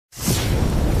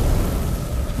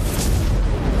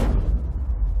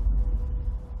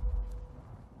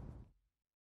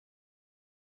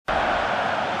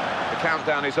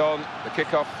countdown is on. The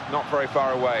kickoff not very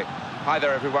far away. Hi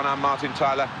there, everyone. I'm Martin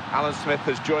Tyler. Alan Smith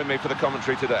has joined me for the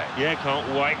commentary today. Yeah, can't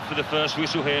wait for the first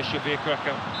whistle here. Should be a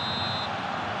cracker.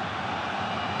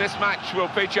 This match will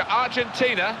feature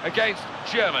Argentina against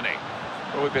Germany.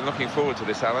 Well, we've been looking forward to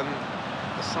this, Alan.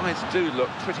 The sides do look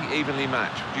pretty evenly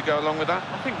matched. Would you go along with that?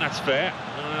 I think that's fair.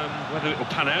 Whether it will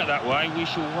pan out that way, we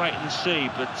shall wait and see.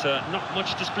 But not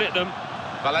much to split them.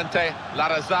 Valente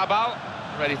Larrazabal,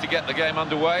 ready to get the game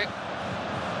underway.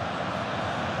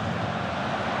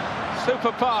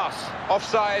 Super pass.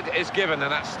 Offside is given,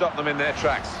 and that stopped them in their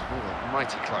tracks. Ooh,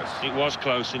 mighty close. It was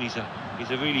close, and he's a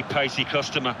really pacey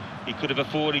customer. He could have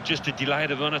afforded just to delay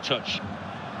the run a touch.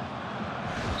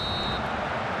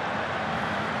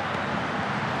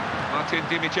 Martin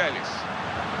𝗚𝗙𝗥𝗠𝗔𝗡𝗬.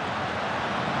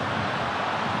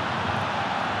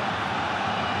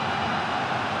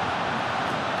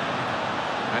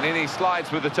 And in he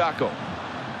slides with the tackle.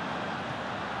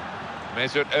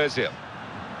 Mesut Ozil.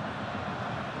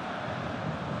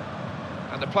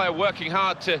 And the player working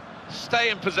hard to stay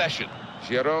in possession.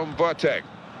 Jerome Boateng.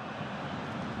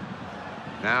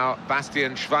 Now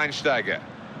Bastian Schweinsteiger.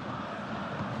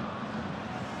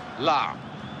 La.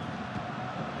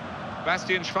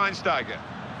 Bastian Schweinsteiger.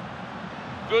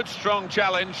 Good, strong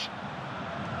challenge.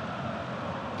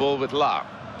 Ball with La.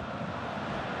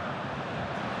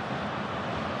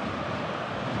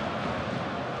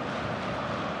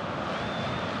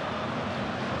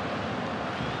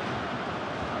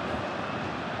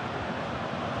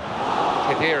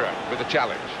 Khedira with a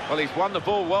challenge. Well, he's won the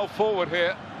ball well forward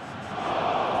here.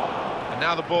 And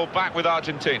now the ball back with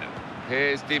Argentina.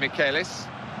 Here's 𝗚𝗙𝗥𝗠𝗘𝗧𝗜𝗡.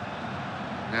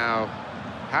 Now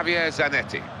Javier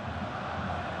Zanetti.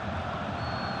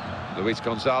 Luis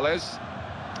Gonzalez.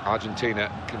 Argentina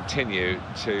continue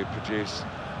to produce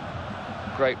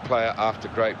great player after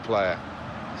great player.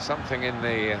 Something in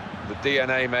the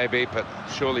DNA maybe, but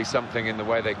surely something in the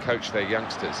way they coach their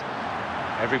youngsters.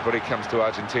 Everybody comes to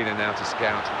Argentina now to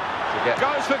scout.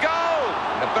 Goes for goal!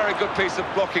 A very good piece of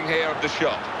blocking here of the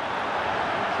shot.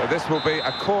 So this will be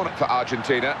a corner for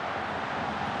Argentina.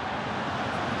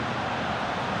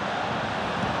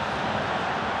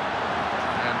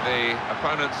 The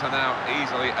opponents are now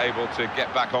easily able to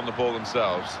get back on the ball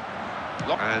themselves.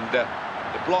 And the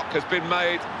block has been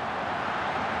made.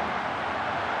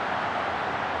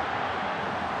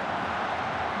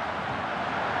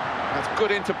 That's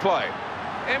good interplay.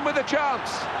 In with a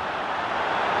chance.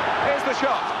 Here's the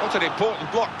shot. What an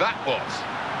important block that was.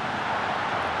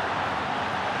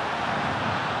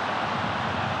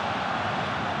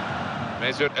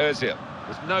 Mesut Ozil.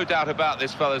 There's no doubt about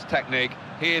this fella's technique.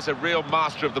 He is a real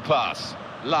master of the pass.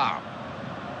 La.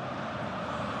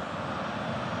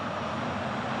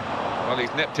 Well,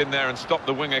 he's nipped in there and stopped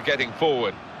the winger getting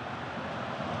forward.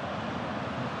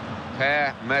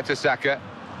 Per Mertesacker.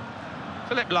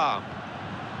 Philipp Lahm.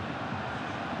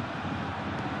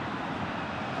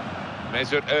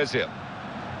 Mesut Ozil.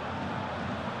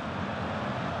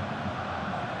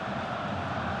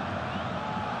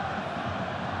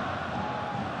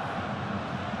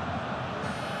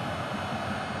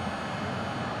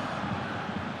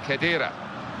 Khedira.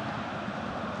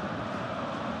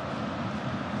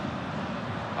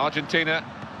 Argentina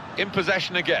in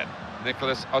possession again.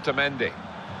 Nicolas Otamendi.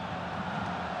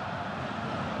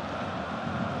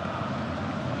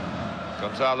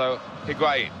 Gonzalo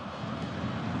Higuain.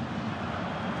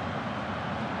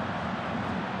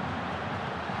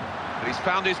 But he's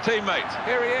found his teammate.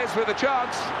 Here he is with a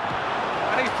chance.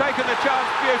 And he's taken the chance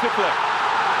beautifully.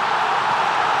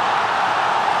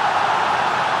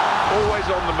 Always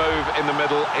on the move in the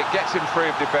middle. It gets him free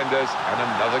of defenders, and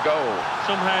another goal.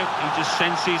 Somehow he just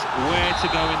senses where to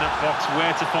go in that box,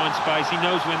 where to find space. He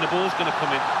knows when the ball's going to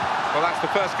come in. Well, that's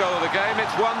the first goal of the game.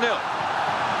 It's 1-0.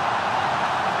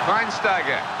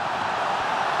 Schweinsteiger.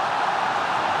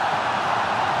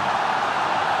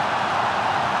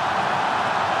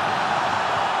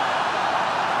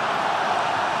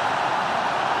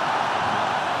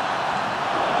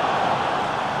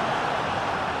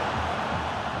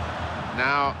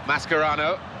 Now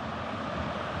Mascherano.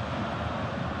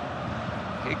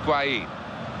 Higuain.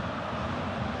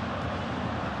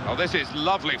 Oh, this is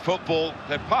lovely football.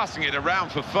 They're passing it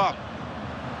around for fun.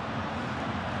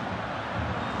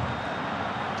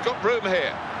 It's got room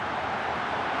here.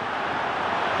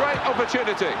 Great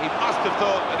opportunity. He must have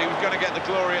thought that he was going to get the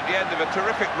glory at the end of a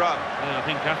terrific run. Yeah, I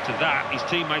think after that, his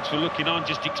teammates were looking on,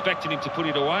 just expecting him to put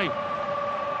it away.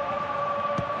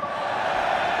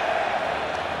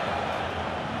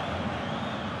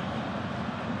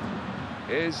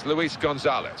 Here's Luis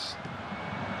Gonzalez.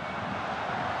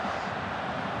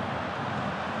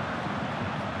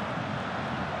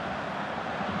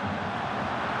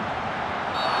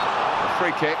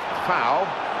 foul,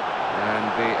 and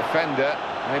the offender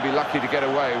may be lucky to get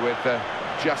away with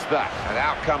just that. And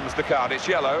out comes the card. It's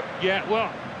yellow. Yeah,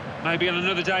 well, maybe on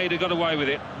another day he'd have got away with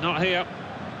it. Not here.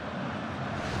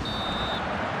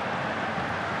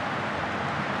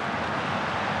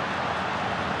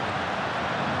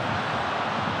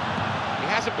 He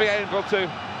hasn't been able to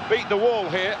beat the wall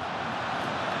here.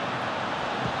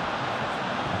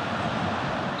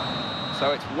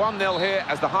 So it's 1-0 here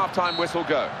as the half-time whistle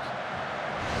goes.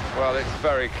 Well, it's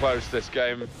very close, this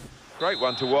game. Great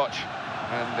one to watch,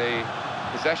 and the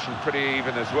possession pretty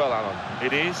even as well, Alan.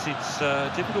 It is. It's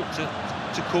difficult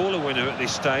to call a winner at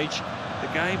this stage. The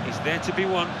game is there to be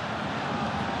won.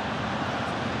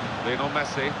 Lionel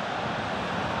Messi.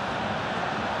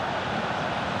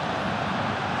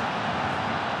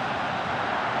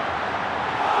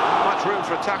 Not much room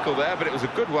for a tackle there, but it was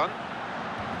a good one.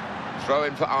 Throw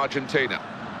in for Argentina.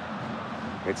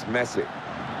 It's Messi.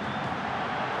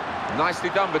 Nicely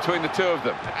done between the two of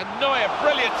them. And Neuer,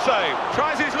 brilliant save.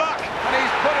 Tries his luck, and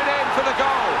he's put it in for the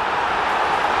goal.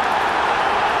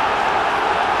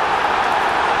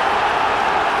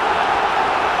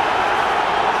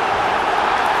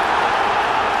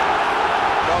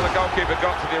 Well, the goalkeeper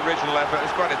got to the original effort. It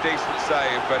was quite a decent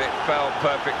save, but it fell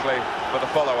perfectly for the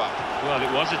follow-up. Well,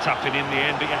 it was a tap-in in the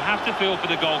end, but you have to feel for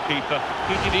the goalkeeper.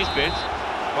 He did his bit.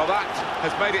 Well, that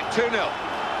has made it 2-0.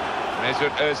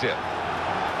 Mesut Ozil.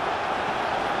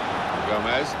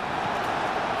 Gomez.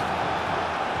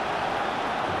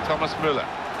 Thomas Müller.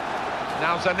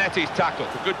 Now Zanetti's tackle.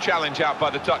 A good challenge out by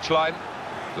the touchline.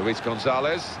 Luis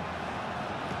Gonzalez.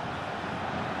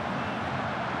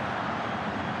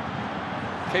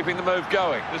 Keeping the move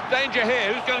going. There's danger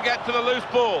here. Who's going to get to the loose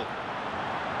ball?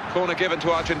 Corner given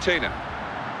to Argentina.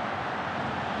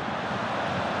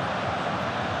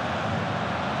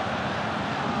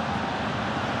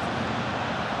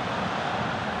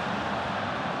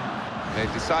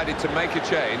 They've decided to make a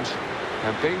change,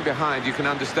 and being behind, you can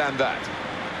understand that.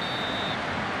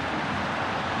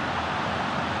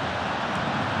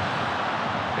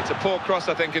 It's a poor cross,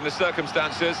 I think, in the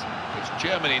circumstances. It's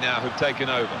Germany now who've taken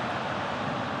over.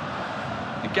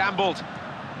 He gambled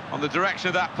on the direction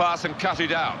of that pass and cut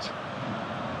it out.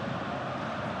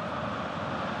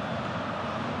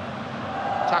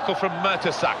 Tackle from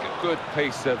𝗚𝗚𝗥𝗠𝗘𝗣𝗟. Good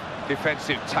piece of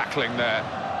defensive tackling there,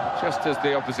 just as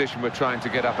the opposition were trying to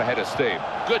get up ahead of steam.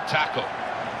 Good tackle.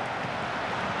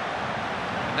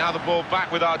 And now the ball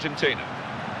back with Argentina.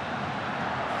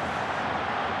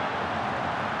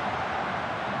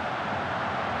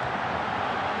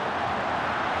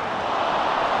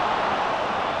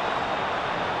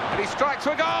 And he strikes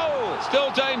for goal!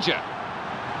 Still danger.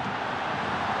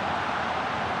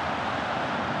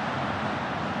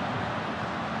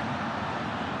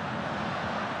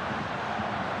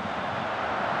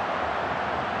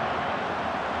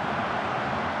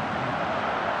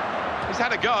 He's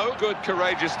had a go. Good,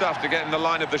 courageous stuff to get in the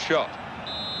line of the shot.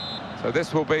 So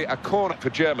this will be a corner for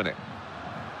Germany.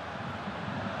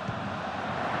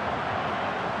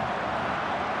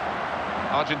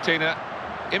 Argentina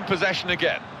in possession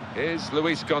again. Here's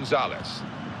Luis Gonzalez.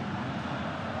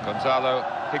 Gonzalo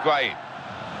Higuain.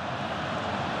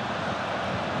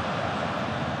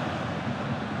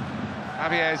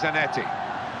 Javier Zanetti.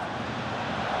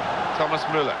 Thomas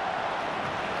Müller.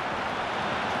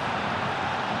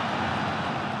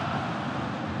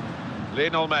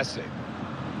 Lionel Messi.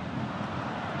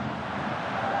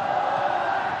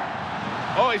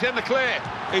 Oh, he's in the clear.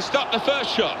 He stopped the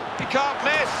first shot. He can't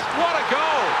miss. What a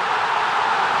goal!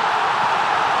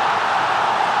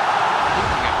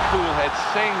 Keeping a cool head,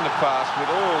 seeing the pass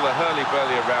with all the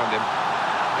hurly-burly around him.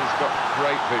 He's got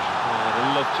great vision. Oh,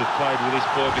 I'd love to have played with this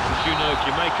boy, because you know if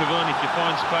you make a run, if you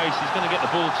find space, he's going to get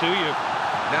the ball to you.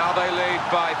 Now they lead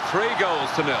by 3 goals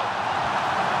to 0.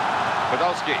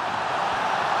 Podolski.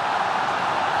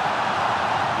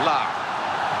 La.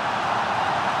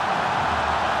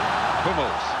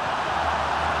 Hummels.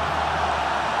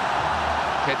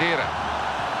 Khedira.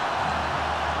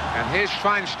 And here's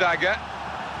Schweinsteiger.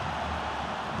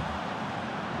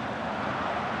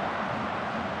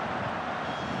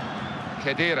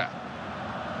 Khedira.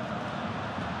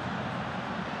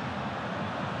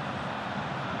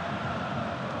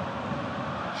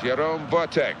 Jerome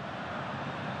Boateng.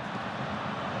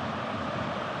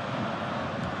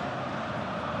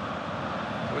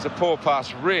 It was a poor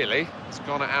pass, really. It's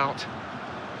gone out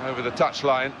over the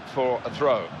touchline for a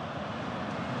throw.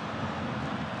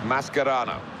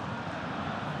 Mascherano.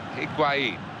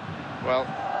 Higuain. Well,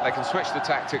 They can switch the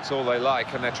tactics all they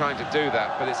like, and they're trying to do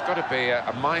that, but it's got to be a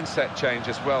mindset change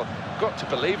as well. Got to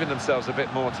believe in themselves a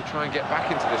bit more to try and get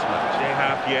back into this match. They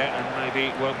have, yeah, and maybe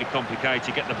it won't be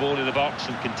complicated. Get the ball in the box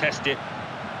and contest it.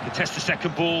 Contest the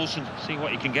second balls and see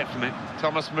what you can get from it.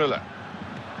 Thomas Müller.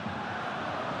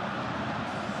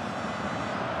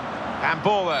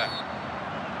 Handballer.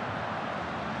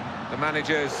 The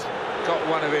manager's got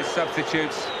one of his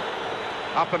substitutes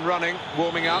up and running,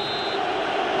 warming up.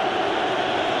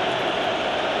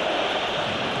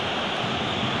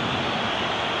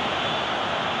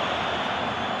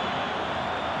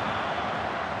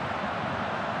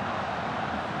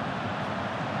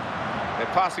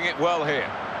 They're passing it well here.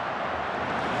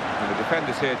 And the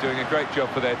defenders here doing a great job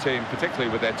for their team,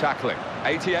 particularly with their tackling.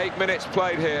 88 minutes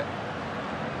played here.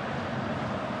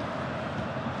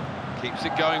 Keeps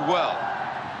it going well.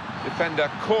 Defender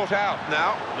caught out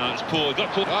now. No, it's poor.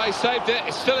 Got caught. Oh, he saved it.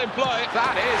 It's still in play.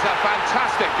 That is a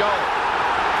fantastic goal.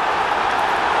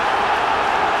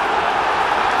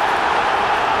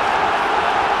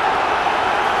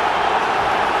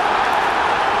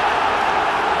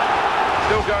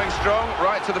 Still going strong,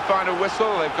 right to the final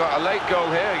whistle. They've got a late goal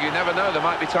here. You never know, there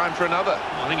might be time for another.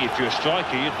 I think if you're a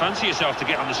striker, you'd fancy yourself to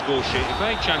get on the score sheet. A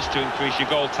great chance to increase your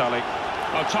goal tally.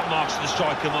 Oh, top marks to the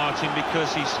striker, Martin,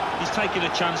 because he's taken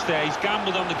a chance there. He's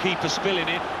gambled on the keeper spilling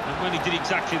it, and when he did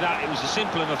exactly that, it was a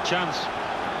simple enough chance.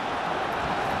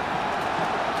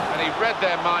 And he read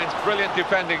their minds. Brilliant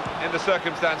defending in the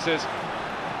circumstances.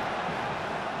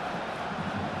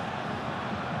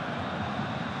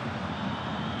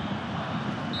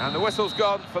 And the whistle's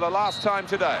gone for the last time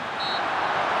today.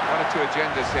 One or two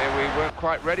agendas here we weren't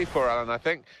quite ready for, Alan, I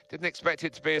think. Didn't expect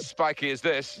it to be as spiky as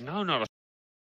this. No, not at all.